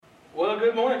Well,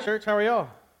 good morning, church. How are y'all?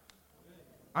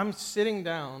 I'm sitting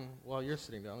down while you're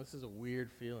sitting down. This is a weird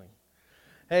feeling.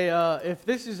 Hey, if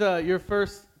this is your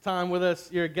first time with us,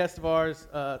 you're a guest of ours,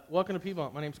 welcome to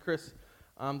Piedmont. My name's Chris.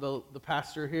 I'm the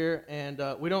pastor here, and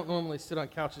we don't normally sit on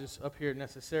couches up here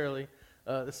necessarily.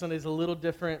 The Sunday's a little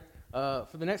different. For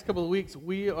the next couple of weeks,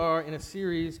 we are in a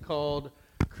series called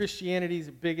Christianity's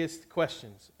Biggest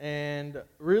Questions. And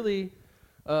really,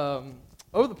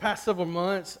 over the past several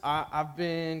months, I've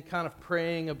been kind of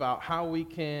praying about how we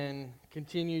can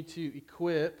continue to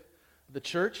equip the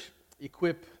church,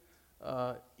 equip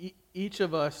each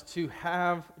of us to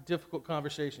have difficult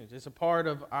conversations. It's a part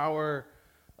of our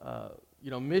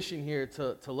mission here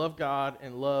to love God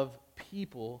and love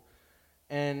people.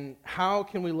 And how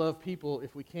can we love people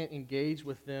if we can't engage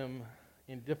with them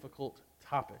in difficult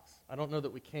topics? I don't know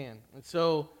that we can. And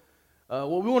so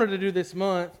what we wanted to do this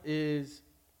month is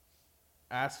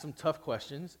ask some tough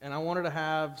questions, and I wanted to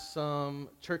have some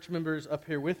church members up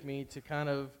here with me to kind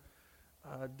of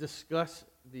discuss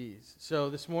these. So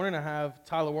this morning I have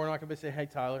Tyler Warnock. Everybody say, hey,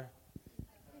 Tyler.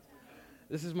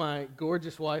 This is my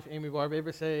gorgeous wife, Amy Barber.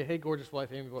 Everybody say, hey, gorgeous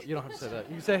wife, Amy Barber. You don't have to say that.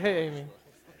 You can say, hey, Amy.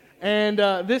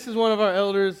 And this is one of our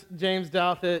elders, James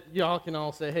Douthit. Y'all can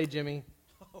all say, hey, Jimmy.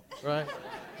 Right?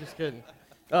 Just kidding.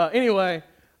 Anyway,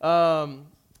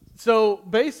 so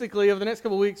basically, over the next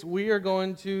couple of weeks, we are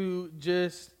going to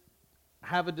just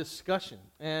have a discussion.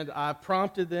 And I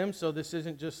prompted them, so this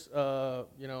isn't just, I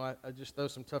just throw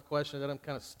some tough questions. I don't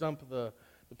kind of stump the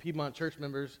Piedmont church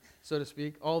members, so to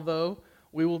speak. Although,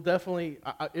 we will definitely,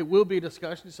 it will be a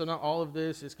discussion, so not all of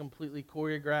this is completely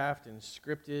choreographed and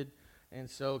scripted. And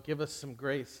so give us some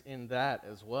grace in that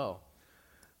as well.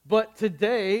 But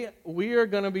today, we are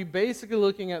going to be basically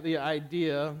looking at the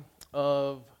idea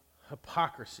of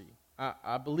hypocrisy.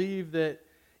 I believe that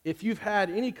if you've had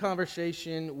any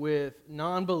conversation with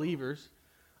non-believers,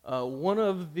 one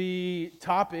of the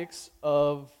topics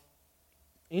of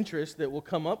interest that will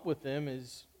come up with them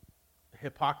is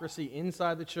hypocrisy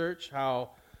inside the church,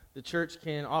 how the church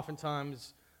can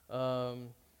oftentimes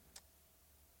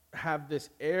have this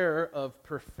air of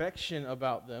perfection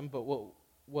about them, but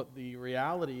what the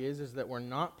reality is that we're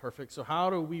not perfect. So how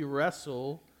do we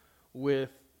wrestle with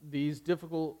these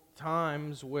difficult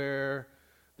times where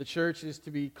the church is to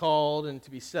be called and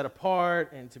to be set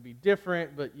apart and to be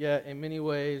different, but yet in many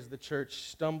ways the church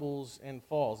stumbles and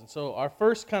falls? And so our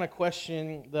first kind of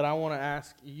question that I want to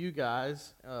ask you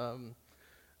guys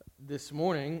this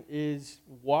morning is,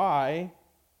 why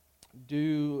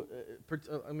do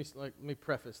let me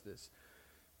preface this.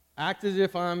 Act as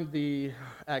if I'm the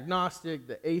agnostic,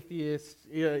 the atheist,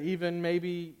 even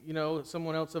maybe,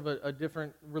 someone else of a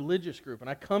different religious group. And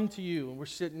I come to you, and we're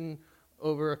sitting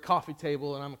over a coffee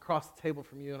table, and I'm across the table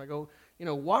from you, and I go,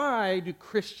 why do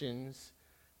Christians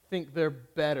think they're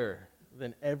better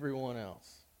than everyone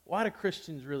else? Why do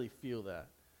Christians really feel that?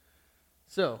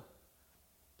 So,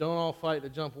 don't all fight to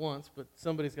jump once, but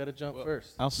somebody's got to jump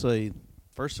first. I'll say,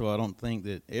 first of all, I don't think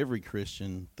that every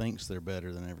Christian thinks they're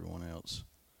better than everyone else.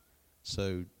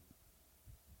 So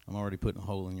I'm already putting a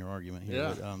hole in your argument here.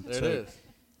 Yeah, but, there it is.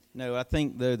 No, I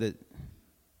think, though, that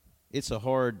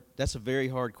that's a very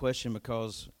hard question,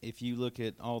 because if you look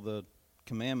at all the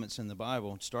commandments in the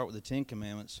Bible, start with the 10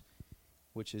 Commandments,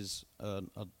 which is a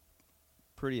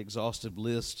pretty exhaustive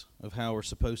list of how we're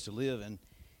supposed to live. And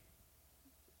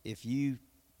if you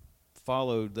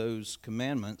follow those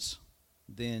commandments,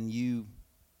 then you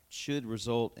should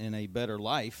result in a better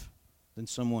life than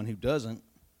someone who doesn't.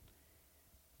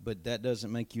 But that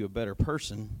doesn't make you a better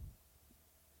person.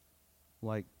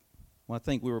 I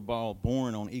think we were all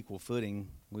born on equal footing.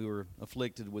 We were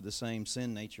afflicted with the same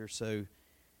sin nature. So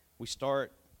we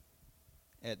start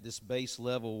at this base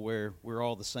level where we're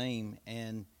all the same.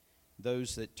 And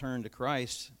those that turn to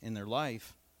Christ in their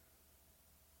life,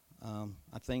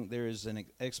 I think there is an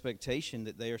expectation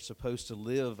that they are supposed to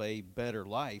live a better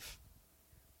life.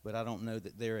 But I don't know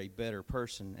that they're a better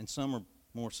person. And some are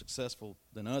more successful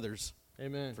than others.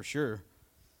 Amen. For sure.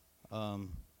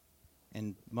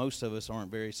 And most of us aren't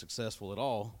very successful at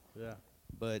all. Yeah.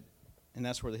 And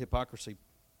that's where the hypocrisy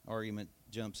argument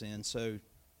jumps in. So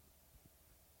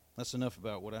that's enough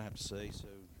about what I have to say. So,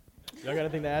 y'all got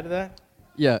anything to add to that?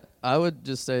 Yeah, I would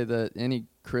just say that any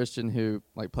Christian who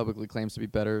publicly claims to be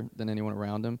better than anyone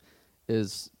around him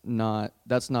that's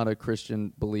not a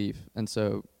Christian belief. And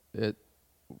so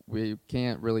we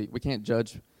can't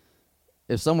judge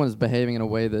if someone is behaving in a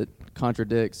way that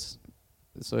contradicts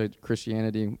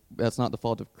Christianity. That's not the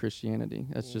fault of Christianity.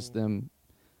 That's just them.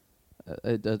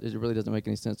 It really doesn't make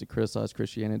any sense to criticize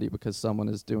Christianity because someone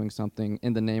is doing something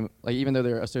in the name, even though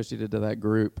they're associated to that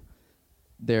group,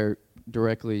 they're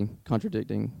directly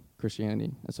contradicting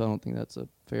Christianity. And so I don't think that's a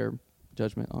fair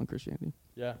judgment on Christianity.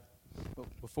 Yeah.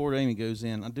 Before Amy goes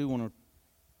in, I do want to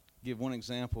give one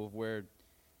example of where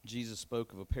Jesus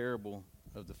spoke of a parable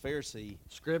of the Pharisee.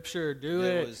 Scripture, do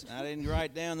it. I didn't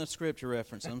write down the scripture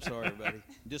reference. I'm sorry, everybody.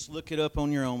 Just look it up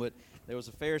on your own. But there was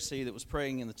a Pharisee that was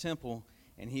praying in the temple,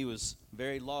 and he was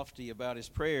very lofty about his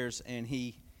prayers, and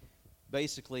he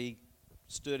basically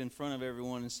stood in front of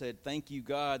everyone and said, "Thank you,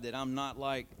 God, that I'm not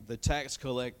like the tax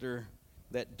collector,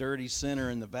 that dirty sinner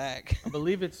in the back." I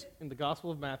believe it's in the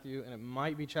Gospel of Matthew, and it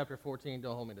might be chapter 14.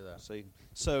 Don't hold me to that. See,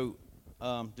 so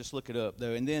just look it up,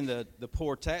 though. And then the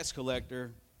poor tax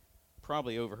collector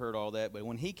probably overheard all that, but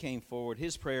when he came forward,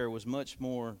 his prayer was much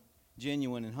more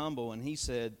genuine and humble, and he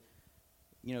said,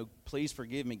 "Please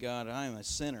forgive me, God, I am a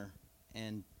sinner."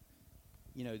 And,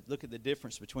 look at the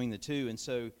difference between the two. And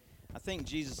so I think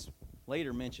Jesus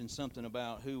later mentioned something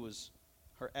about who was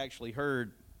actually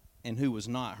heard and who was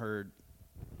not heard,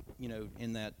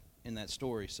 in that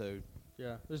story. So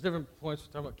Yeah, there's different points.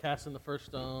 We're talking about casting the first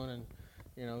stone and,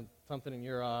 something in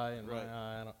your eye and Right. my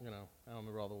eye. I don't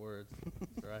remember all the words.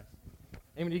 That's all right.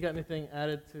 Amy, do you got anything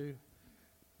added to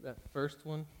that first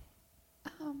one?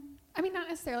 Not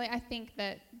necessarily. I think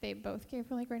that they both gave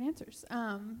really great answers.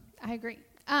 I agree.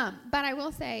 But I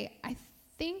will say, I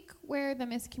think where the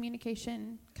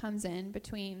miscommunication comes in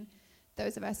between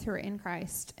those of us who are in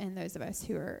Christ and those of us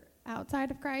who are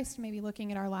outside of Christ, maybe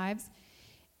looking at our lives,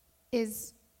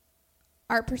 is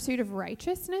our pursuit of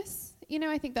righteousness.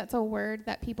 I think that's a word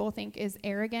that people think is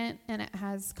arrogant, and it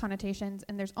has connotations,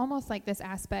 and there's almost like this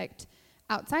aspect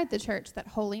outside the church that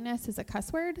holiness is a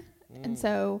cuss word. And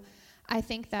so I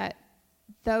think that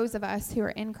those of us who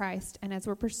are in Christ, and as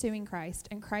we're pursuing Christ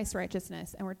and Christ's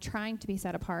righteousness, and we're trying to be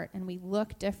set apart, and we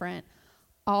look different,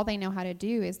 all they know how to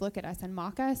do is look at us and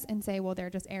mock us and say, well, they're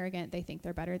just arrogant. They think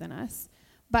they're better than us.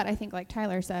 But I think, like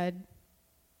Tyler said,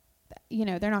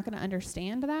 they're not going to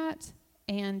understand that.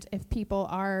 And if people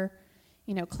are,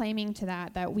 claiming to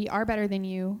that we are better than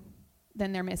you,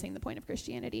 then they're missing the point of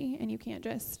Christianity. And you can't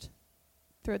just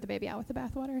throw the baby out with the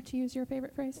bathwater, to use your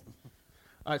favorite phrase.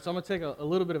 All right, so I'm going to take a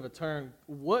little bit of a turn.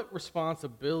 What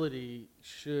responsibility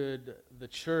should the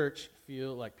church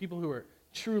feel, like people who are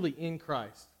truly in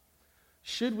Christ?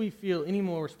 Should we feel any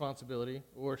more responsibility,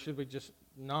 or should we just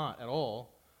not at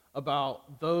all,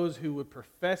 about those who would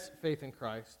profess faith in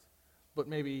Christ, but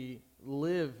maybe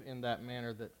live in that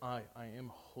manner that I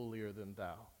am holier than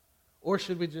thou? Or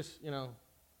should we just,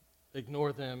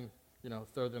 ignore them,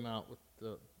 throw them out with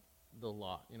the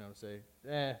lot, say,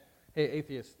 hey,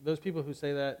 atheists, those people who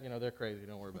say that, they're crazy,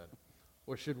 don't worry about it.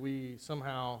 Or should we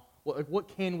somehow, what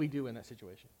can we do in that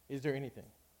situation? Is there anything?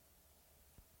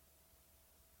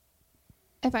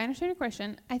 If I understand your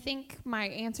question, I think my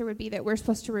answer would be that we're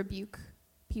supposed to rebuke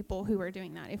people who are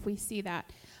doing that if we see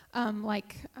that.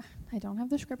 I don't have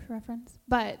the scripture reference,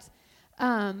 but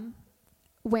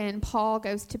when Paul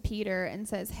goes to Peter and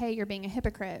says, hey, you're being a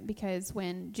hypocrite because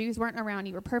when Jews weren't around,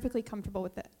 you were perfectly comfortable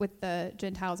with the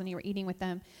Gentiles and you were eating with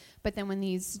them. But then when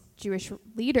these Jewish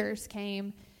leaders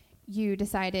came, you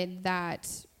decided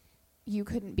that you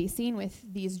couldn't be seen with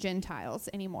these Gentiles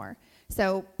anymore.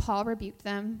 So Paul rebuked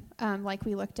them, like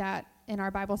we looked at in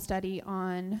our Bible study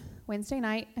on Wednesday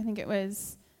night. I think it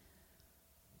was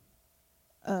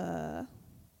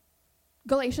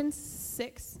Galatians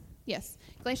 6. Yes,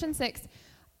 Galatians 6.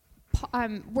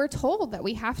 We're told that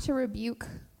we have to rebuke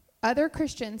other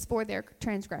Christians for their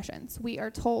transgressions. We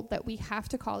are told that we have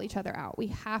to call each other out. We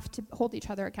have to hold each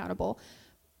other accountable.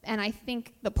 And I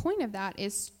think the point of that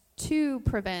is to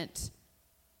prevent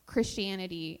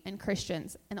Christianity and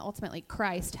Christians and ultimately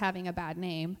Christ having a bad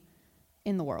name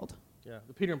in the world. Yeah,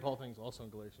 the Peter and Paul thing is also in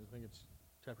Galatians. I think it's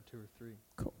chapter 2 or 3.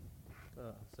 Cool.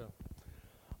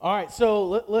 All right,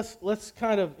 so let's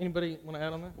kind of, anybody want to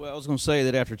add on that? Well, I was going to say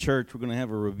that after church, we're going to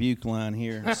have a rebuke line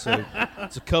here. So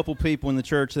it's a couple people in the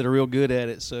church that are real good at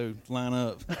it, so line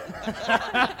up.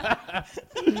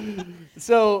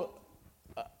 So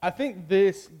I think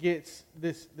this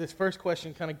first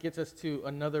question kind of gets us to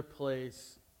another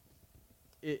place.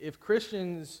 If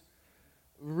Christians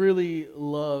really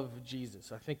love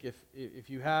Jesus, I think if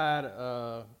you had,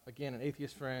 again, an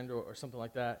atheist friend or something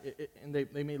like that, and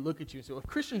they may look at you and say, well, if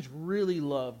Christians really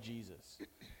love Jesus,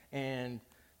 and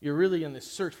you're really in this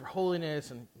search for holiness,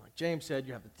 and like James said,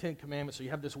 you have the 10 Commandments, so you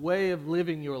have this way of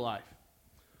living your life,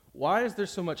 why is there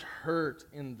so much hurt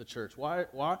in the church? Why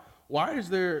is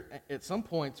there, at some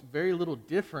points, very little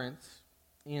difference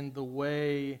in the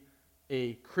way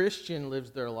a Christian lives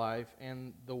their life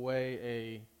and the way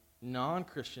a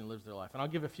non-Christian lives their life? And I'll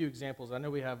give a few examples. I know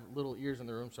we have little ears in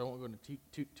the room, so I won't go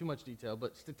into too much detail.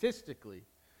 But statistically,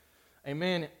 a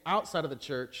man outside of the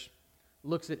church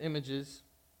looks at images,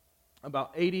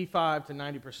 about 85 to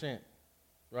 90%,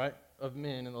 right, of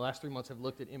men in the last 3 months have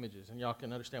looked at images, and y'all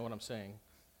can understand what I'm saying.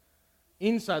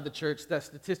 Inside the church, that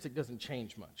statistic doesn't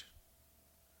change much.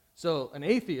 So an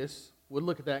atheist would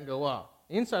look at that and go, wow,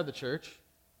 inside the church,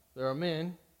 there are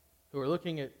men who are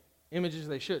looking at images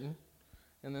they shouldn't,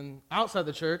 and then outside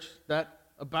the church, that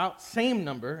about same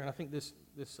number, and I think this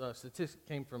statistic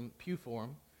came from Pew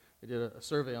Forum, they did a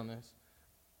survey on this,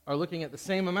 are looking at the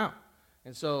same amount.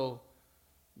 And so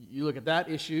you look at that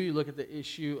issue, you look at the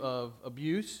issue of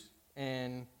abuse,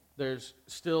 and there's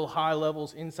still high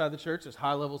levels inside the church, there's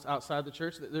high levels outside the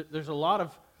church. There's a lot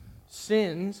of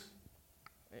sins,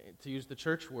 to use the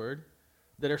church word,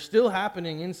 that are still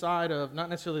happening inside of, not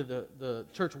necessarily the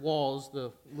church walls,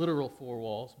 the literal four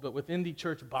walls, but within the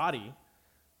church body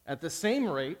at the same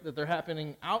rate that they're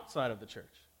happening outside of the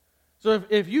church. So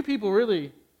if you people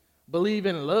really believe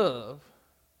in love,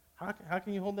 how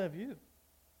can you hold that view?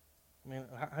 I mean,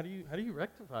 how do you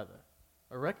rectify that?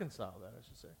 Or reconcile that, I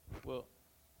should say. Well,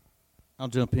 I'll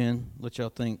jump in, let y'all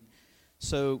think.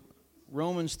 So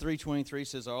Romans 3:23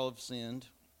 says all have sinned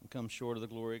and come short of the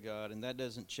glory of God, and that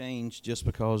doesn't change just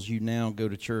because you now go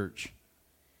to church.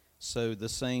 So the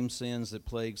same sins that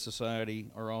plague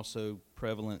society are also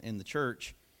prevalent in the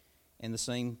church, and the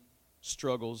same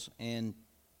struggles. And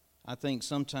I think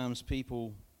sometimes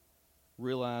people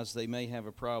realize they may have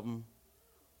a problem,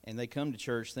 and they come to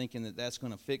church thinking that that's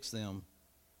going to fix them.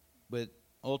 But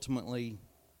ultimately,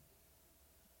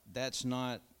 that's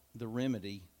not the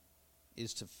remedy,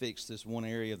 is to fix this one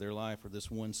area of their life or this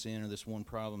one sin or this one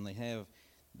problem they have.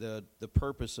 The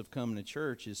purpose of coming to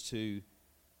church is to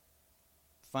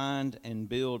find and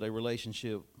build a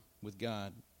relationship with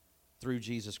God through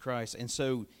Jesus Christ. And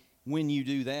so when you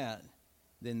do that,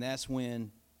 then that's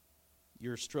when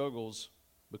your struggles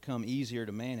become easier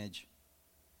to manage.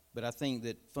 But I think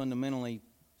that fundamentally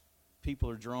people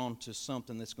are drawn to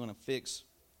something that's going to fix.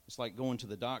 It's like going to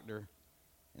the doctor,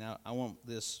 and I want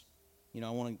this, I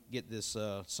want to get this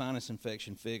sinus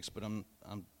infection fixed, but I'm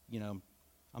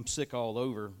sick all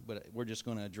over, but we're just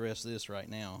going to address this right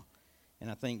now.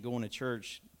 And I think going to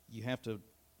church, you have to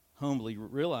humbly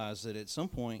realize that at some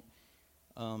point,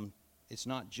 it's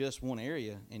not just one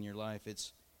area in your life,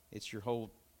 it's your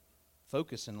whole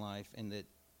focus in life, and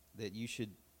that you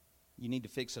need to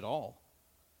fix it all.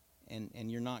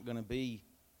 And you're not going to be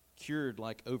cured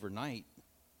like overnight,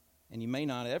 and you may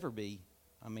not ever be.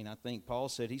 I mean, I think Paul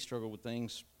said he struggled with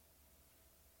things,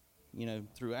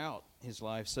 throughout his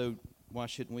life, so why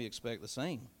shouldn't we expect the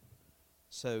same?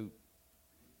 So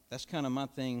that's kind of my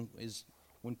thing, is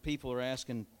when people are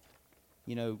asking,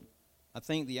 I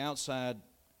think the outside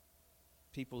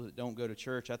people that don't go to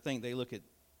church, I think they look at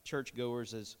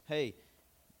churchgoers as, hey,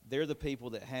 they're the people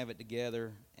that have it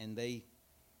together, and they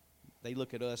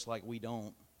look at us like we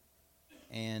don't.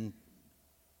 And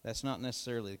that's not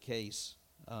necessarily the case.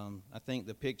 I think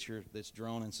the picture that's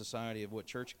drawn in society of what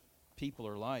church people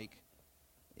are like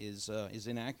is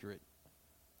inaccurate.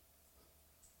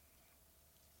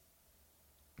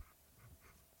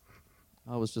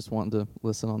 I was just wanting to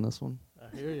listen on this one.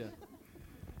 I hear you.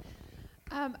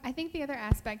 I think the other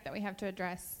aspect that we have to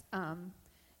address,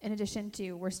 in addition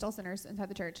to we're still sinners inside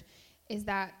the church, is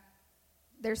that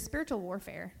there's spiritual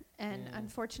warfare. And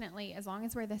unfortunately, as long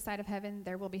as we're this side of heaven,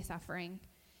 there will be suffering.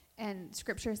 And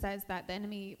Scripture says that the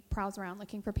enemy prowls around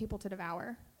looking for people to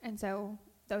devour. And so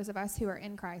those of us who are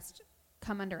in Christ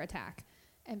come under attack.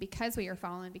 And because we are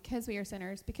fallen, because we are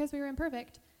sinners, because we are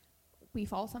imperfect, we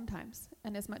fall sometimes.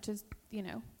 And as much as,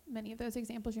 many of those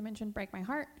examples you mentioned break my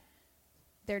heart,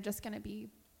 they're just going to be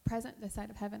present this side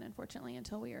of heaven, unfortunately,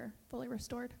 until we are fully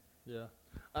restored. Yeah.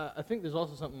 I think there's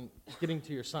also something, getting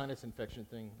to your sinus infection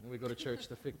thing, when we go to church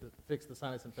to fix the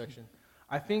sinus infection.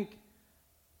 I think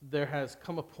there has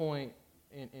come a point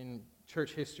in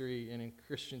church history and in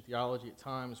Christian theology at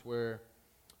times where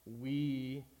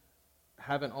we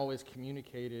haven't always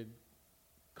communicated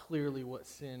clearly what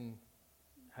sin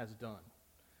has done.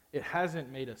 It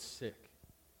hasn't made us sick.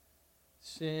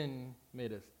 Sin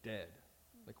made us dead.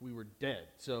 Like we were dead.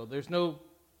 So there's no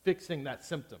fixing that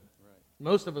symptom. Right.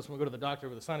 Most of us, when we go to the doctor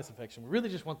with a sinus infection, we really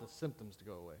just want the symptoms to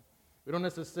go away. We don't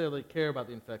necessarily care about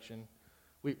the infection.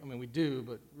 We do,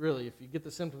 but really, if you get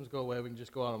the symptoms go away, we can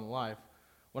just go out on life.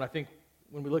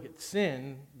 When we look at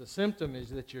sin, the symptom is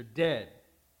that you're dead,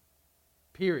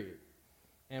 period.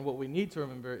 And what we need to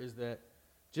remember is that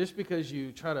just because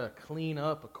you try to clean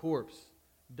up a corpse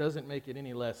doesn't make it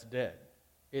any less dead.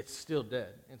 It's still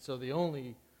dead. And so the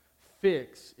only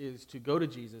fix is to go to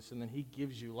Jesus, and then he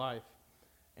gives you life.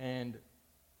 And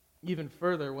even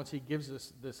further, once he gives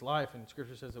us this life, and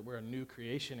Scripture says that we're a new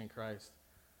creation in Christ,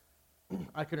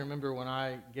 I can remember when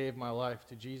I gave my life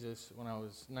to Jesus when I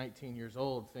was 19 years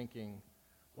old, thinking,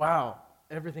 wow,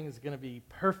 everything is going to be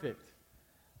perfect.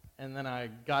 And then I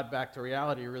got back to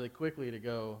reality really quickly to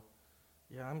go,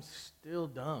 yeah, I'm still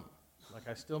dumb. Like,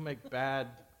 I still make bad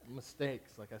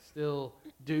mistakes. Like, I still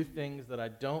do things that I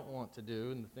don't want to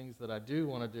do, and the things that I do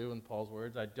want to do, in Paul's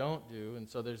words, I don't do. And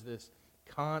so there's this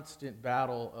constant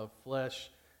battle of flesh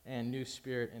and new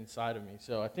spirit inside of me.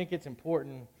 So I think it's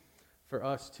important for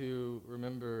us to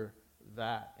remember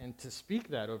that and to speak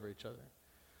that over each other.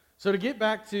 So to get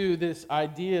back to this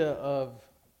idea of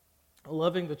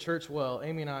loving the church well,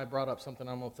 Amy and I brought up something.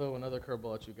 I'm going to throw another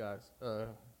curveball at you guys.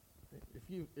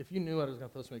 If you knew I was going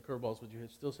to throw so many curveballs, would you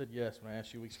have still said yes when I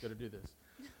asked you weeks ago to do this?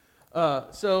 I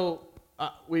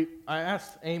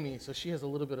asked Amy, so she has a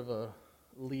little bit of a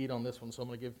lead on this one, so I'm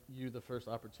going to give you the first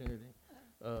opportunity.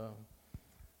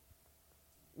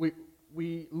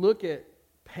 We look at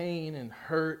pain and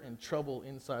hurt and trouble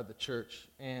inside the church,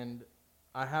 and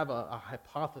I have a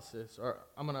hypothesis, or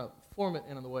I'm going to form it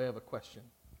in the way of a question.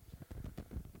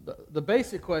 The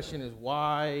basic question is,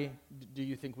 why do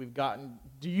you think we've gotten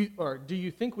do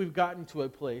you think we've gotten to a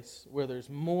place where there's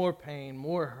more pain,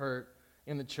 more hurt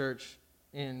in the church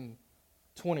in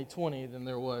 2020 than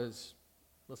there was,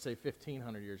 let's say,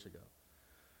 1,500 years ago?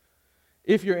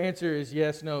 If your answer is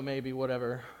yes, no, maybe,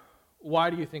 whatever, why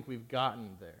do you think we've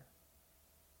gotten there?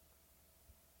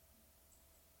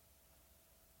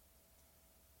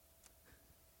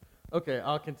 Okay,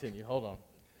 I'll continue. Hold on.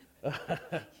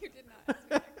 You did not ask me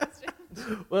that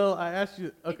question. Well, I asked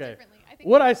you, okay. I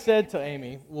What I said to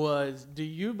Amy was, do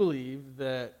you believe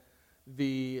that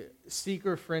the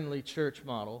seeker-friendly church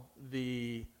model,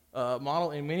 the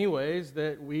model in many ways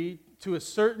that we, to a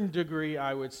certain degree,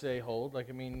 I would say, hold, like,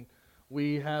 I mean,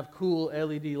 we have cool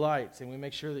LED lights, and we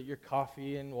make sure that your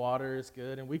coffee and water is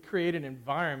good, and we create an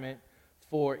environment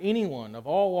for anyone of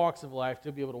all walks of life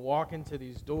to be able to walk into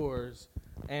these doors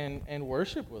and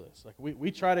worship with us. Like,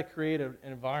 we try to create an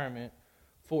environment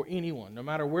for anyone. No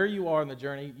matter where you are in the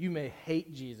journey, you may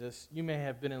hate Jesus, you may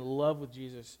have been in love with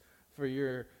Jesus for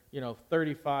your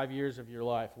 35 years of your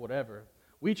life, whatever.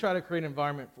 We try to create an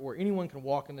environment where anyone can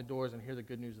walk in the doors and hear the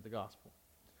good news of the gospel.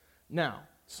 Now,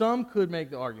 some could make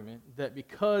the argument that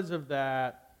because of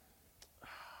that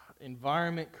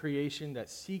environment creation, that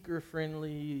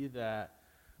seeker-friendly, that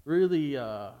really,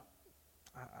 I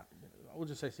will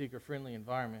just say seeker-friendly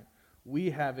environment, we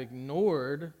have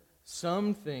ignored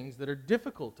some things that are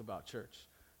difficult about church,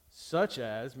 such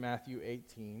as Matthew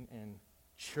 18 and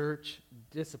church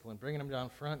discipline, bringing them down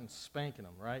front and spanking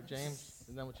them, right, James?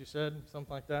 Isn't that what you said?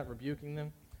 Something like that, rebuking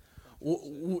them?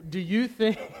 Do you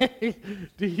think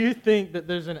that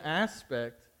there's an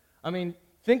aspect, I mean,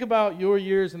 think about your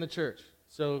years in the church.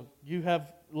 So you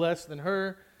have less than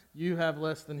her, you have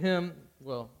less than him.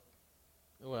 Well,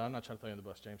 I'm not trying to throw you on the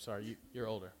bus, James. Sorry, you're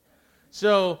older.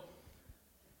 So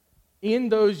in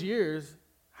those years,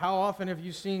 how often have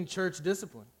you seen church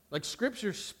discipline? Like,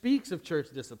 Scripture speaks of church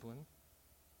discipline,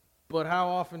 but how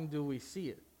often do we see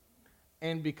it?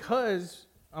 And because,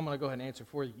 I'm going to go ahead and answer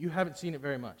for you, you haven't seen it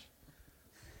very much.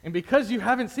 And because you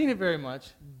haven't seen it very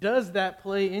much, does that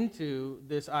play into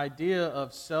this idea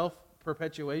of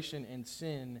self-perpetuation and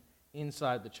sin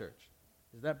inside the church?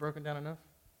 Is that broken down enough?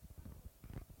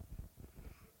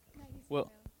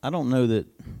 Well, I don't know that.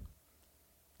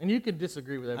 And you could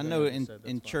disagree with that. I know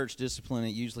in church discipline, it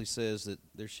usually says that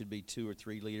there should be 2 or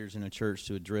 3 leaders in a church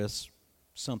to address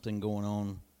something going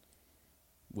on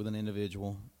with an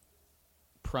individual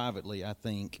privately, I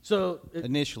think. So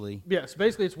initially. Yes,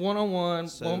 basically it's one-on-one.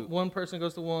 So, one person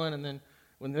goes to one, and then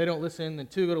when they don't listen, then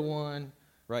 2 go to 1.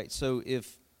 Right. So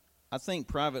I think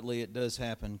privately it does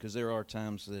happen, because there are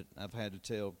times that I've had to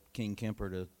tell King Kemper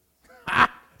to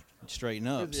straighten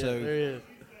up. Yeah, so there he is.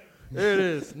 There it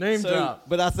is. Name drop.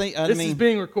 But I think this is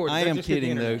being recorded. I am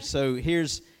kidding though. So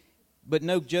but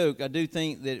no joke. I do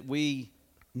think that we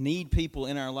need people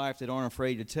in our life that aren't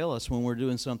afraid to tell us when we're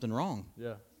doing something wrong.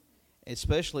 Yeah.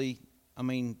 Especially, I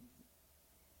mean,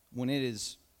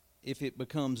 if it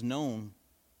becomes known,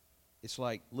 it's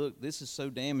like, look, this is so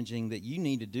damaging that you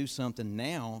need to do something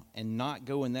now and not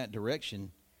go in that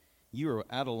direction. You are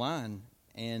out of line,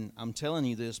 and I'm telling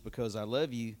you this because I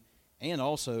love you, and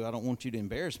also I don't want you to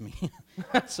embarrass me.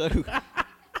 But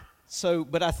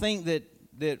I think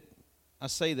that I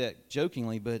say that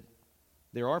jokingly, but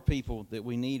there are people that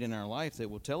we need in our life that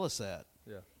will tell us that.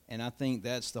 Yeah. And I think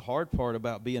that's the hard part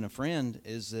about being a friend,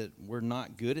 is that we're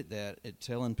not good at that, at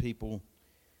telling people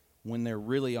when they're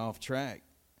really off track,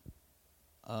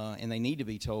 and they need to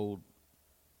be told.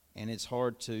 And it's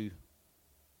hard to,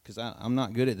 because I'm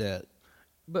not good at that.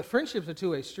 But friendship's a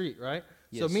two-way street, right?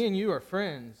 Yes. So me and you are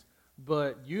friends,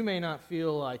 but you may not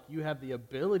feel like you have the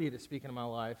ability to speak into my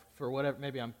life for whatever.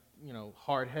 Maybe I'm,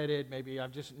 hard-headed. Maybe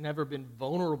I've just never been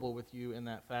vulnerable with you in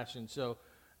that fashion. So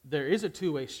there is a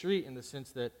two-way street in the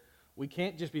sense that we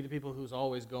can't just be the people who's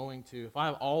always going to, if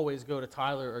I always go to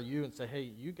Tyler or you and say, hey,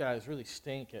 you guys really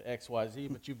stink at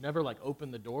XYZ, but you've never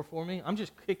opened the door for me, I'm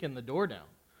just kicking the door down.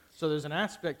 So there's an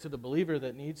aspect to the believer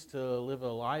that needs to live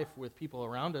a life with people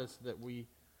around us that we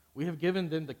have given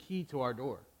them the key to our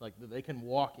door, that they can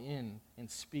walk in and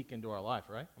speak into our life,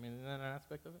 right? I mean, isn't that an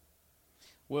aspect of it?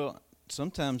 Well,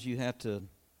 sometimes you have to,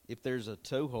 if there's a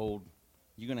toehold,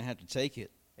 you're going to have to take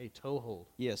it. A toehold.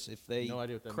 Yes, if they No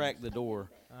idea what that crack means. the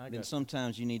door, then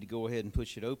sometimes you need to go ahead and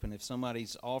push it open. If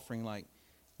somebody's offering,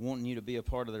 wanting you to be a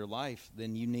part of their life,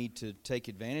 then you need to take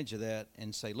advantage of that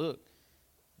and say, look,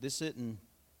 this isn't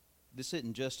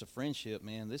just a friendship,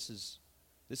 man. This is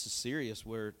serious,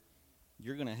 where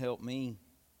you're going to help me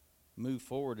move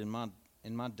forward in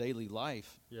my daily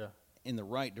life in the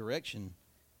right direction.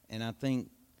 And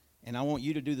I want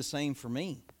you to do the same for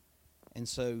me. And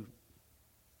so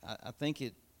I think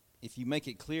if you make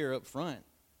it clear up front,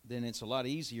 then it's a lot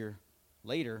easier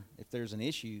later if there's an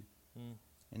issue.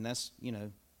 And that's,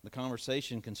 the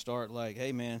conversation can start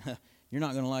hey, man, you're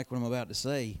not going to like what I'm about to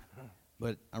say,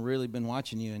 but I've really been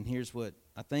watching you, and here's what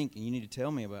I think, and you need to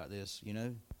tell me about this,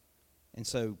 And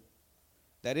so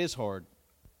that is hard.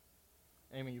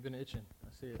 Amy, you've been itching. I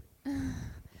see it.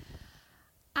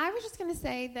 I was just going to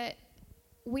say that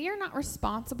we are not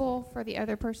responsible for the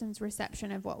other person's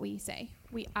reception of what we say.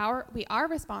 We are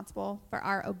responsible for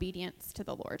our obedience to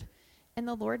the Lord. And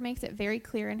the Lord makes it very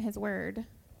clear in his word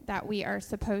that we are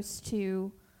supposed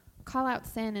to call out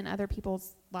sin in other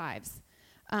people's lives.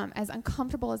 As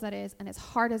uncomfortable as that is and as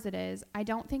hard as it is, I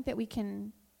don't think that we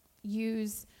can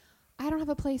use, I don't have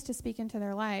a place to speak into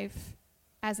their life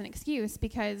as an excuse,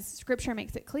 because Scripture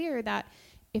makes it clear that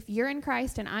if you're in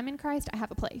Christ and I'm in Christ, I have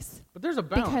a place. But there's a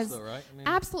balance, though, right?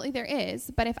 Absolutely there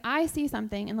is. But if I see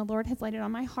something and the Lord has laid it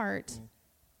on my heart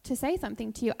to say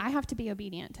something to you, I have to be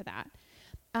obedient to that.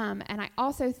 And I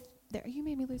also, you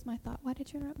made me lose my thought. Why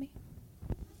did you interrupt me?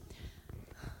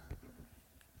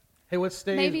 Hey, what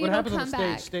happens on the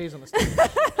stage stays on the stage.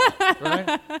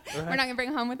 Right? We're not going to bring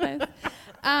it home with this.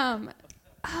 My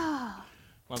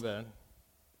bad.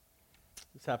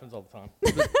 This happens all the time.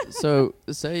 So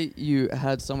say you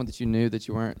had someone that you knew that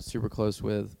you weren't super close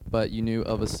with, but you knew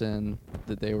of a sin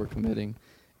that they were committing,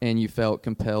 and you felt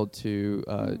compelled to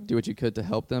do what you could to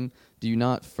help them. Do you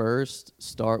not first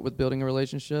start with building a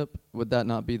relationship? Would that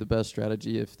not be the best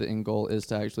strategy if the end goal is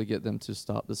to actually get them to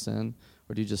stop the sin?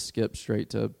 Or do you just skip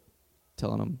straight to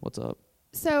telling them what's up?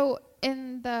 So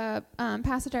in the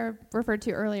passage I referred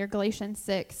to earlier, Galatians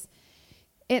 6,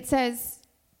 it says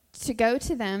to go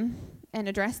to them and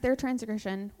address their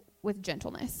transgression with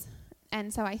gentleness.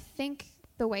 And so I think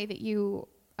the way that you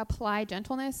apply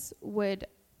gentleness would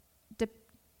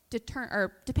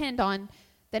depend on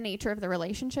the nature of the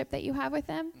relationship that you have with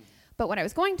them. But what I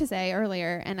was going to say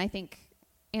earlier, and I think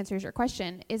answers your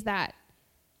question, is that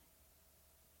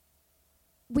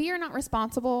we are not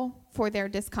responsible for their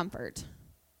discomfort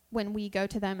when we go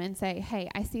to them and say, hey,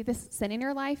 I see this sin in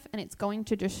your life and it's going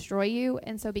to destroy you.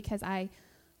 And so because I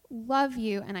love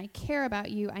you and I care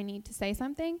about you, I need to say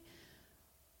something.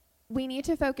 We need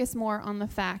to focus more on the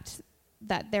fact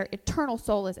that their eternal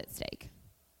soul is at stake.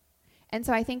 And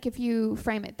so I think if you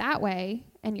frame it that way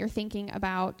and you're thinking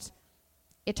about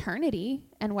eternity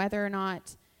and whether or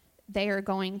not they are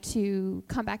going to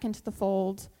come back into the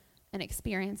fold and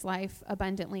experience life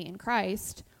abundantly in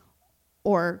Christ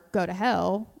or go to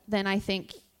hell, then I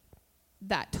think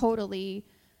that totally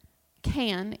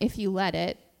can, if you let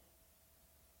it,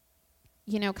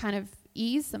 kind of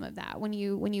ease some of that. When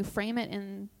you frame it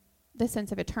in the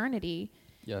sense of eternity,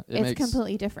 it's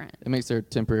completely different. It makes their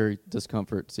temporary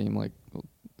discomfort seem like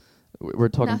we're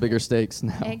talking bigger stakes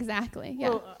now. Exactly. Yeah.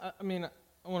 Well,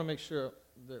 I want to make sure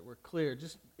that we're clear.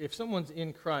 Just if someone's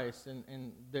in Christ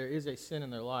and there is a sin in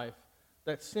their life,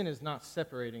 that sin is not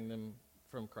separating them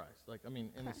from Christ. In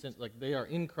the sense, they are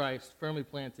in Christ, firmly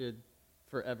planted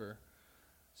forever.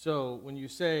 So when you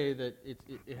say that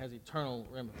it has eternal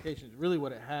ramifications, really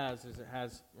what it has is it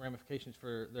has ramifications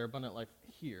for their abundant life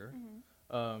here.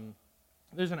 Mm-hmm.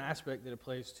 There's an aspect that it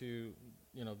plays to,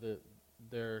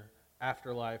 their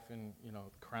afterlife and,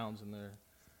 crowns and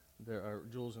their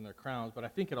jewels in their crowns. But I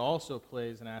think it also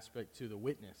plays an aspect to the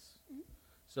witness. Mm-hmm.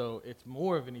 So it's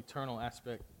more of an eternal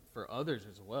aspect for others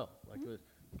as well.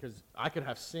 Because I could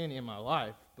have sin in my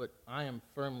life, but I am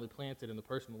firmly planted in the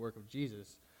person and work of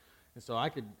Jesus. And so I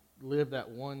could live that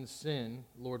one sin,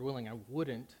 Lord willing, I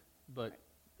wouldn't, but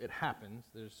it happens.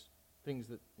 There's things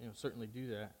that certainly do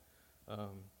that.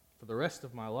 for the rest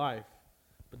of my life,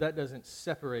 but that doesn't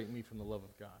separate me from the love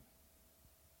of God.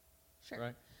 Sure.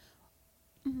 Right?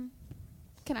 Mm-hmm.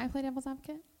 Can I play devil's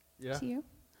advocate Yeah. to you?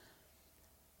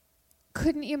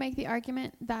 Couldn't you make the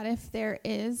argument that if there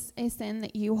is a sin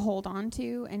that you hold on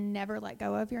to and never let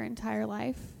go of your entire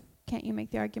life, can't you make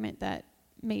the argument that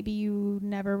maybe you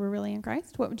never were really in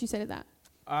Christ? What would you say to that?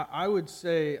 I would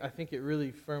say I think it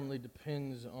really firmly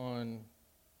depends on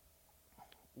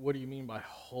what do you mean by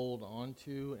hold on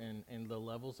to and the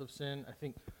levels of sin. I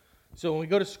think, so when we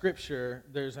go to Scripture,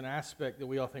 there's an aspect that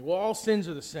we all think, well, all sins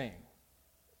are the same.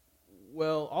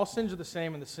 Well, all sins are the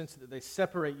same in the sense that they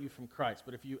separate you from Christ.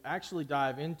 But if you actually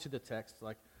dive into the text,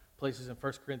 like places in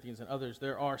 1 Corinthians and others,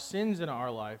 there are sins in our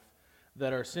life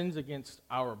that are sins against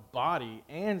our body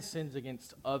and sins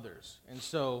against others. And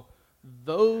so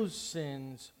those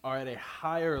sins are at a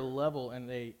higher level and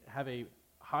they have a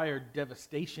higher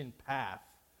devastation path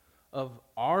of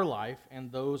our life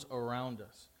and those around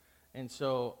us. And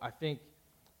so I think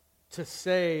to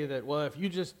say that, well, if you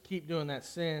just keep doing that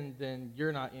sin, then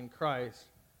you're not in Christ,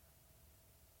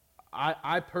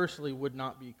 I personally would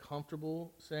not be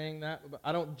comfortable saying that. But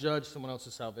I don't judge someone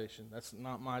else's salvation. That's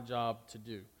not my job to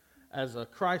do. As a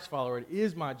Christ follower, it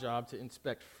is my job to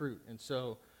inspect fruit. And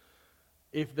so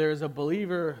if there's a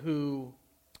believer who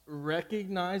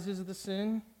recognizes the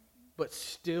sin but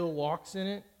still walks in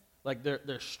it, like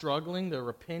they're struggling, they're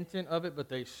repentant of it, but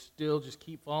they still just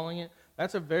keep following it,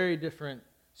 that's a very different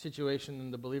situation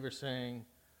than the believer saying,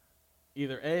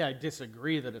 either A, I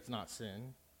disagree that it's not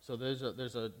sin, so there's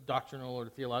a doctrinal or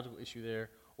theological issue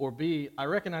there, or B, I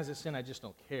recognize it's sin, I just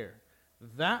don't care.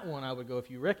 That one I would go,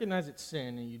 if you recognize it's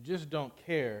sin and you just don't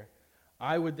care,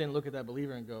 I would then look at that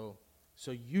believer and go, so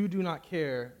you do not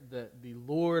care that the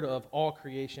Lord of all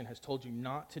creation has told you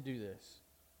not to do this.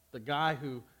 The guy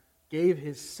who gave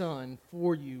his son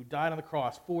for you, died on the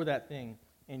cross for that thing,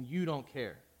 and you don't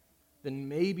care. Then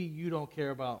maybe you don't care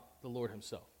about the Lord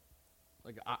himself.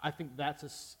 Like, I think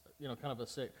that's kind of a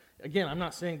say. Again, I'm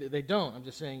not saying that they don't. I'm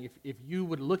just saying if you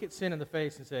would look at sin in the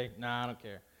face and say, nah, I don't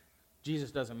care.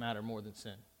 Jesus doesn't matter more than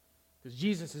sin. Because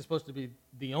Jesus is supposed to be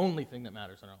the only thing that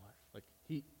matters in our life. Like,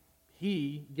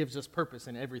 he gives us purpose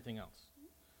in everything else.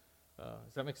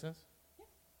 Does that make sense? Yeah.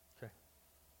 Okay.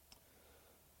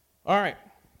 All right.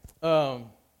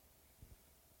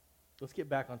 Let's get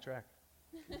back on track.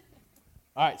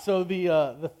 All right, so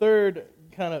the third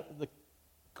kind of the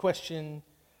question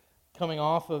coming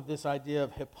off of this idea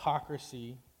of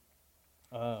hypocrisy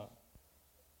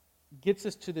gets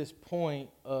us to this point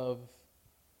of,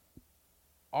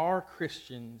 are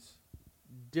Christians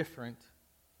different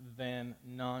than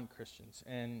non-Christians?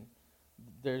 And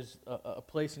there's a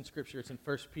place in Scripture, it's in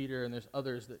 1 Peter, and there's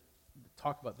others that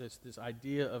talk about this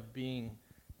idea of being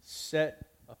set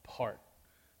apart.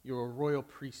 You're a royal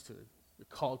priesthood. You're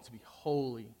called to be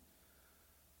holy.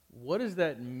 What does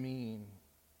that mean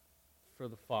for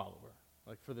the follower?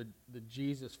 Like for the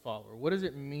Jesus follower? What does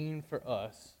it mean for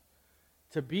us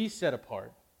to be set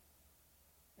apart?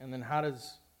 And then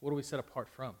what are we set apart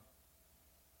from?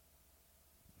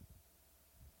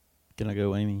 Can I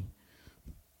go, Amy?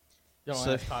 Don't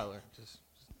So- ask Tyler. Just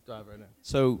dive right in.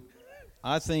 So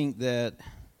I think that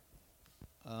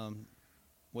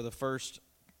with the first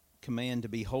command to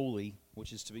be holy,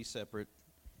 which is to be separate,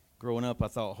 growing up I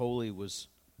thought holy was,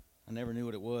 I never knew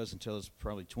what it was until I was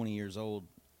probably 20 years old.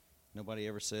 Nobody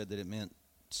ever said that it meant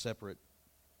separate,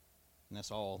 and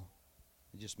that's all.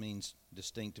 It just means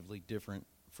distinctively different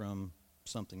from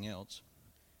something else.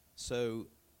 So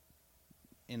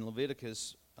in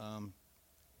Leviticus,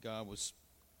 God was,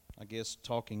 I guess,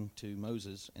 talking to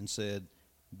Moses and said,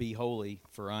 be holy,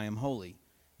 for I am holy.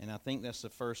 And I think that's the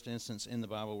first instance in the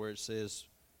Bible where it says,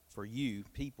 for you,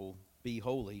 people, be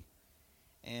holy.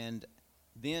 And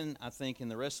then I think in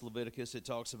the rest of Leviticus it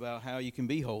talks about how you can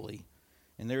be holy.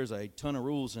 And there's a ton of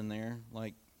rules in there,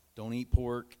 like don't eat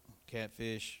pork,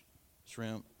 catfish,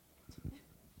 shrimp,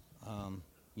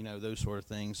 those sort of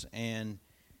things. And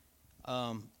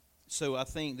so I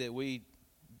think that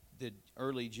the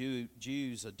early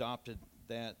Jews adopted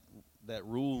that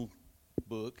rule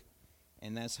book,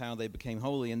 and that's how they became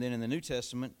holy. And then in the New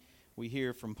Testament, we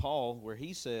hear from Paul where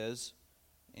he says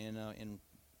in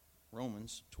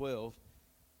Romans 12,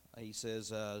 he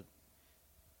says,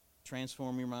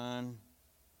 transform your mind,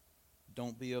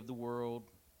 don't be of the world,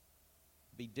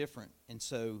 be different. And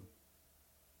so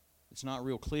it's not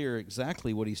real clear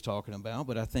exactly what he's talking about,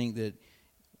 but I think that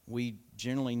we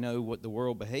generally know what the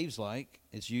world behaves like.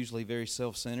 It's usually very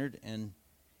self-centered,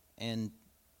 and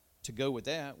to go with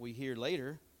that, we hear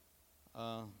later,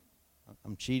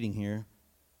 I'm cheating here,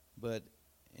 but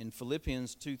in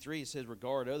Philippians 2:3 it says,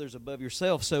 regard others above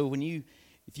yourself. So when you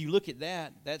if you look at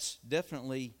that, that's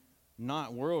definitely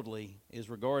not worldly, is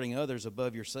regarding others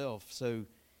above yourself. So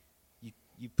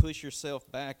you push yourself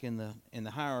back in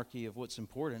the hierarchy of what's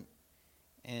important,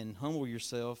 and humble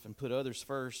yourself and put others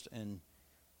first, and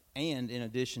in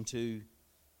addition to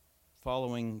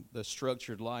following the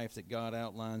structured life that God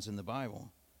outlines in the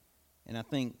Bible. And I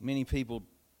think many people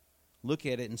look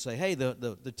at it and say, hey,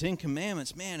 the Ten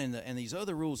Commandments, man, and these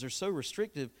other rules are so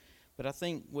restrictive. But I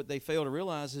think what they fail to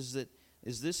realize is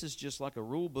this is just like a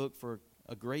rule book for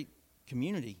a great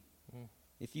community. Mm.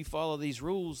 If you follow these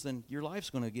rules, then your life's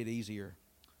going to get easier.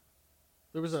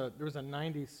 There was a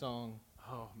 90s song.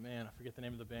 Oh, man, I forget the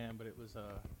name of the band, but it was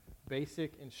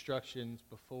Basic Instructions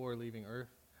Before Leaving Earth.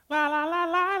 La, la, la,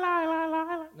 la, la, la,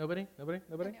 la. Nobody? I know it.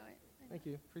 Thank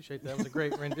you. Appreciate that. It was a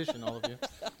great rendition, all of you.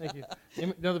 Thank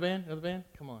you. Know the band?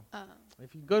 Come on.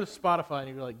 If you go to Spotify and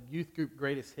you're like Youth Group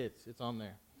Greatest Hits, it's on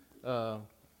there.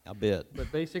 I bet.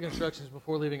 But Basic Instructions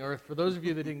Before Leaving Earth. For those of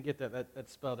you that didn't get that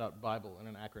spelled out Bible in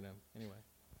an acronym. Anyway.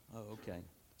 Oh, okay.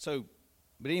 So,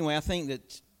 but anyway, I think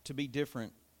that to be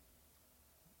different,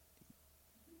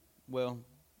 well,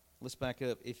 let's back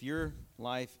up. If your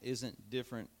life isn't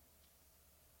different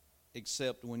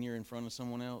except when you're in front of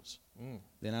someone else,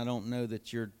 then I don't know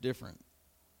that you're different.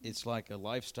 It's like a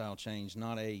lifestyle change,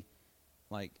 not a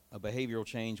behavioral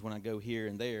change. When I go here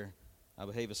and there, I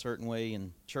behave a certain way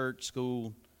in church,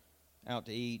 school, out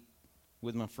to eat,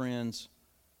 with my friends.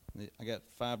 I got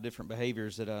 5 different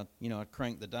behaviors that I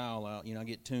crank the dial out. I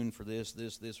get tuned for this,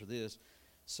 or this.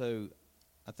 So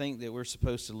I think that we're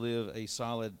supposed to live a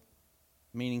solid,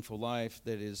 meaningful life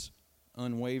that is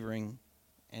unwavering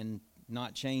and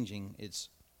not changing. It's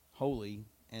holy,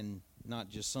 and not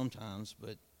just sometimes,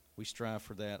 but we strive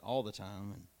for that all the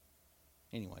time. And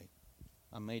anyway,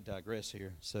 I may digress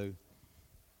here. So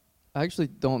I actually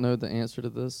don't know the answer to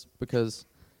this, because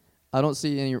I don't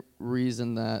see any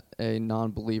reason that a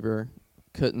non-believer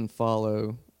couldn't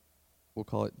follow, we'll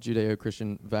call it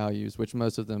Judeo-Christian values, which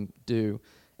most of them do.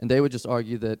 And they would just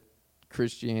argue that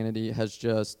Christianity has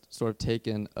just sort of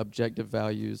taken objective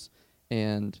values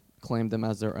and claimed them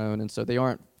as their own. And so they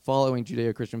aren't following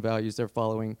Judeo-Christian values, they're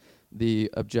following the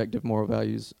objective moral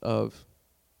values of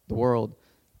the world.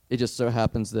 It just so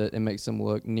happens that it makes them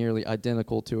look nearly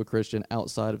identical to a Christian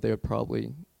outside of they would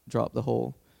probably drop the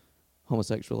whole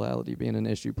homosexuality being an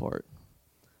issue part.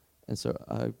 And so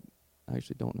I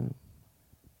actually don't know.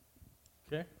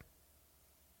 Okay.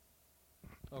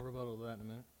 I'll rebuttal to that in a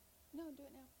minute. No, do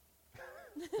it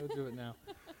now. Go do it now.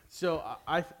 So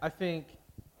I think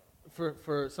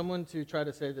for someone to try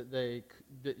to say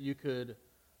that you could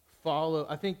follow,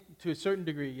 I think to a certain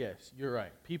degree, yes, you're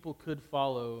right. People could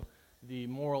follow the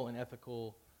moral and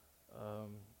ethical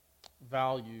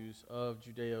values of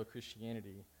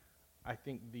Judeo-Christianity. I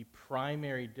think the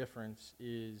primary difference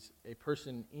is a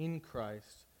person in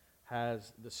Christ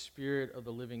has the Spirit of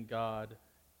the living God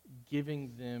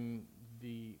giving them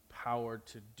the power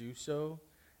to do so.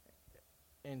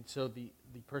 And so the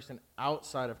person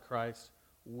outside of Christ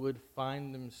would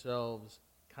find themselves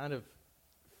kind of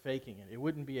faking it. It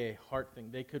wouldn't be a heart thing.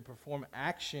 They could perform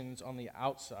actions on the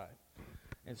outside.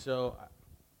 And so,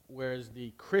 whereas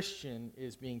the Christian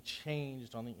is being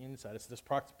changed on the inside. It's this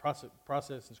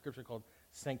process in Scripture called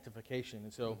sanctification.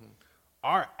 And so,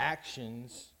 our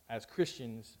actions as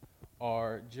Christians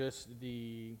are just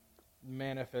the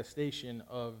manifestation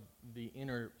of the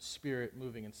inner spirit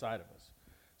moving inside of us.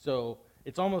 So,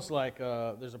 it's almost like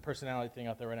there's a personality thing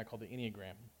out there right now called the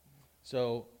Enneagram.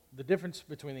 So, the difference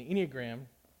between the Enneagram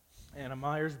and a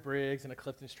Myers-Briggs and a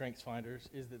Clifton Strengths Finders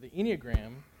is that the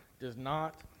Enneagram does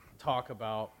not talk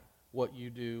about what you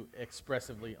do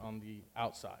expressively on the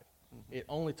outside. Mm-hmm. It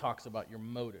only talks about your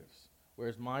motives.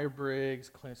 Whereas Myers-Briggs,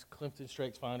 Clifton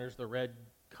Strengths Finders, the red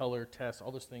color test,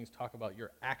 all those things talk about your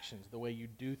actions, the way you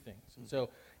do things. Mm-hmm. And so,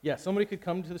 yeah, somebody could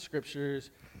come to the scriptures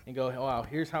and go, oh, wow,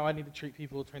 here's how I need to treat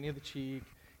people, turning of the cheek.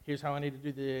 Here's how I need to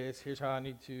do this. Here's how I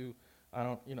need to,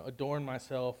 adorn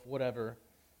myself, whatever.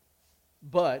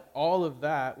 But all of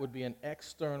that would be an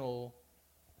external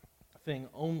thing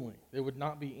only. There would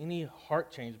not be any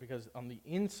heart change, because on the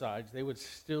insides they would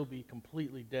still be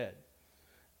completely dead.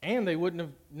 And they wouldn't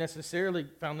have necessarily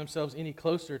found themselves any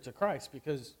closer to Christ,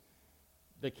 because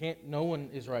no one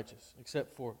is righteous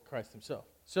except for Christ himself.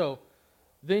 So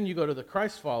then you go to the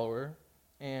Christ follower,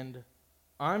 and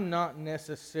I'm not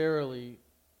necessarily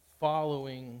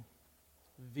following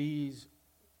these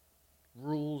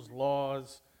rules,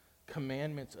 laws,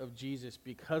 commandments of Jesus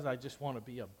because I just want to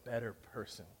be a better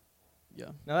person. Yeah.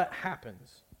 Now that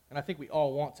happens, and I think we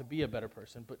all want to be a better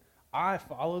person, but I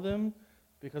follow them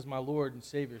because my Lord and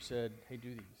Savior said, hey, do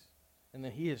these. And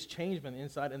then he has changed me on the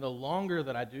inside, and the longer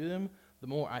that I do them, the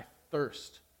more I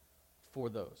thirst for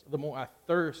those, the more I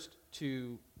thirst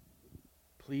to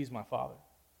please my Father.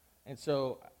 And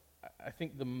so I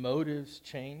think the motives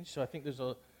change. So I think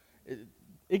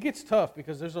it gets tough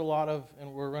because there's a lot of,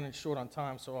 and we're running short on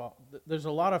time, so there's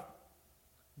a lot of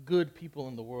good people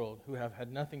in the world who have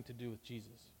had nothing to do with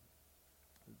Jesus.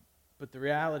 But the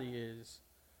reality is,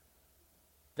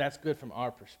 that's good from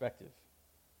our perspective.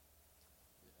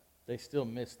 They still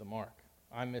miss the mark.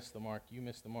 I miss the mark. You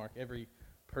miss the mark. Every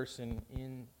person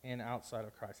in and outside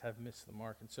of Christ have missed the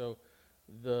mark. And so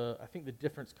I think the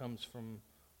difference comes from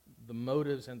the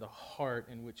motives and the heart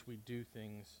in which we do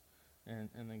things, and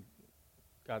then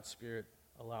God's Spirit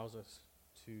allows us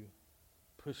to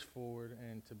push forward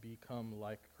and to become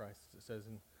like Christ, as it says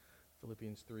in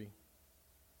Philippians 3.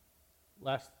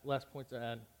 Last point to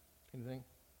add. Anything?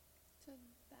 To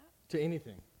that? To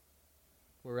anything.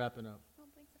 We're wrapping up. I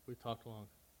don't think so. We talked long.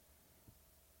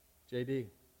 JD.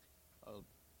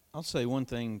 I'll say one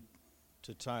thing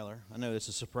to Tyler. I know it's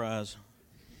a surprise.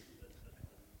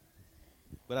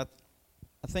 But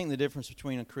I think the difference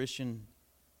between a Christian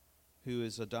who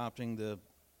is adopting the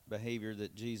behavior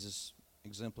that Jesus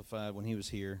exemplified when he was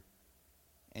here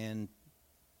and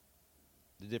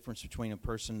the difference between a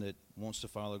person that wants to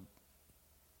follow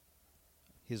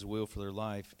his will for their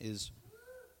life is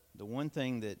the one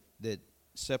thing that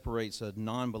separates a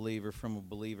non-believer from a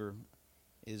believer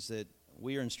is that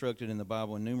we are instructed in the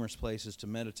Bible in numerous places to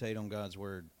meditate on God's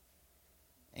Word.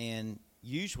 And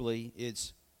usually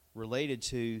it's related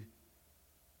to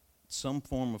some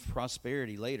form of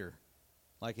prosperity later.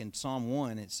 Like in Psalm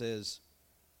 1, it says,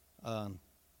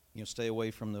 stay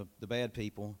away from the bad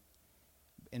people,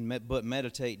 but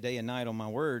meditate day and night on my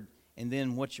Word. And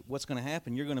then what's going to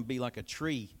happen? You're going to be like a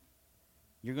tree.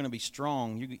 You're going to be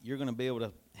strong. You're going to be able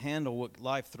to handle what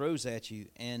life throws at you.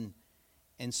 And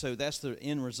so that's the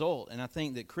end result. And I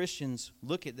think that Christians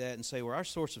look at that and say, well, our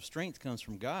source of strength comes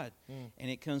from God. And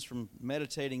it comes from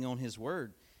meditating on His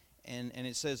Word. And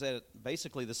it says that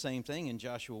basically the same thing in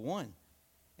Joshua 1.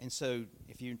 And so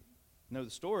if you know the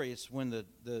story, it's when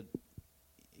the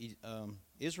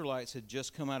Israelites had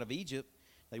just come out of Egypt.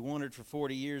 They wandered for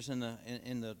 40 years in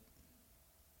the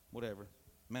whatever,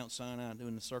 Mount Sinai,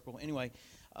 doing the circle. Anyway,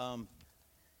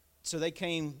 so they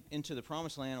came into the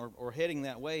Promised Land or heading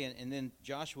that way, and then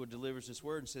Joshua delivers this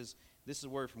word and says, this is a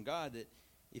word from God that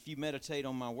if you meditate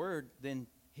on my word, then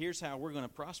here's how we're going to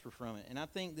prosper from it. And I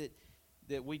think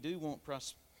that we do want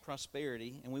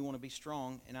prosperity, and we want to be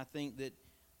strong, and I think that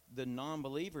the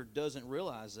non-believer doesn't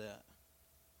realize that.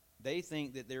 They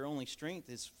think that their only strength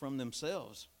is from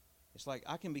themselves. It's like,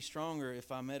 I can be stronger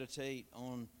if I meditate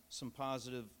on some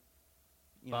positive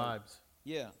Vibes.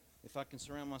 Yeah. If I can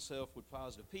surround myself with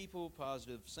positive people,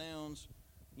 positive sounds,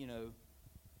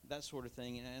 that sort of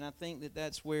thing. And I think that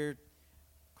that's where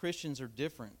Christians are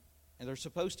different, and they're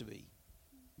supposed to be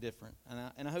different.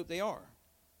 And I hope they are.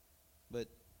 But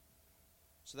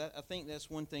so I think that's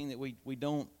one thing that we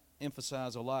don't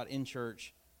emphasize a lot in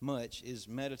church much is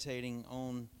meditating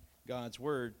on God's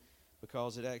Word,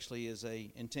 because it actually is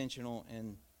a intentional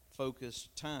and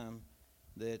focused time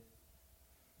that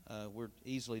we're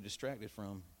easily distracted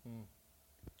from.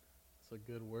 It's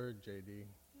a good word, JD.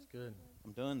 It's good.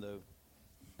 I'm done, though.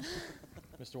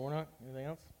 Mr. Warnock, anything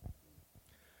else?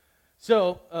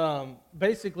 So,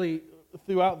 basically,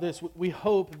 throughout this, we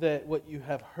hope that what you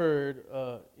have heard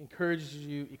encourages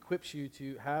you, equips you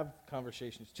to have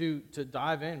conversations, to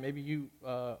dive in. Maybe you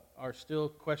are still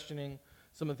questioning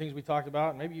some of the things we talked about,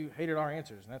 and maybe you hated our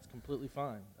answers, and that's completely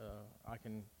fine. I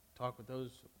can talk with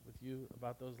you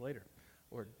about those later.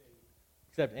 Or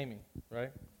except Amy,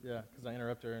 right? Yeah, because I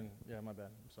interrupt her, and my bad.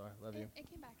 I'm sorry. Love you. It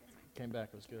came back. It's fine. Came back.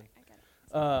 It was good. I get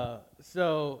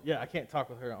it. I can't talk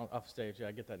with her off stage. Yeah,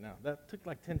 I get that now. That took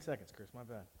like 10 seconds, Chris. My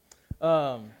bad.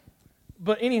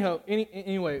 But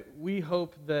anyway, we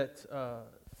hope that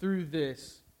through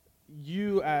this,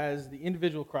 you as the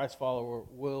individual Christ follower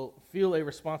will feel a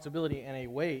responsibility and a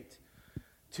weight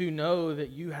to know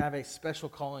that you have a special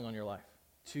calling on your life,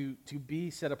 to be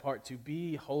set apart, to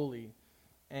be holy.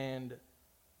 And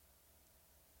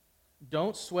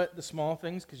don't sweat the small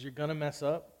things, because you're going to mess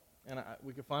up. And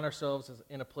we can find ourselves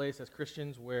in a place as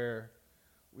Christians where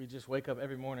we just wake up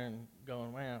every morning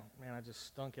going, man, I just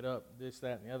stunk it up, this,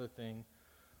 that, and the other thing.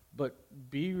 But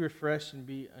be refreshed and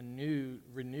be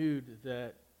renewed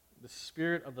that the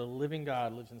Spirit of the living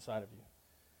God lives inside of you.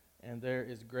 And there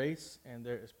is grace and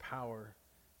there is power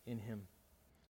in Him.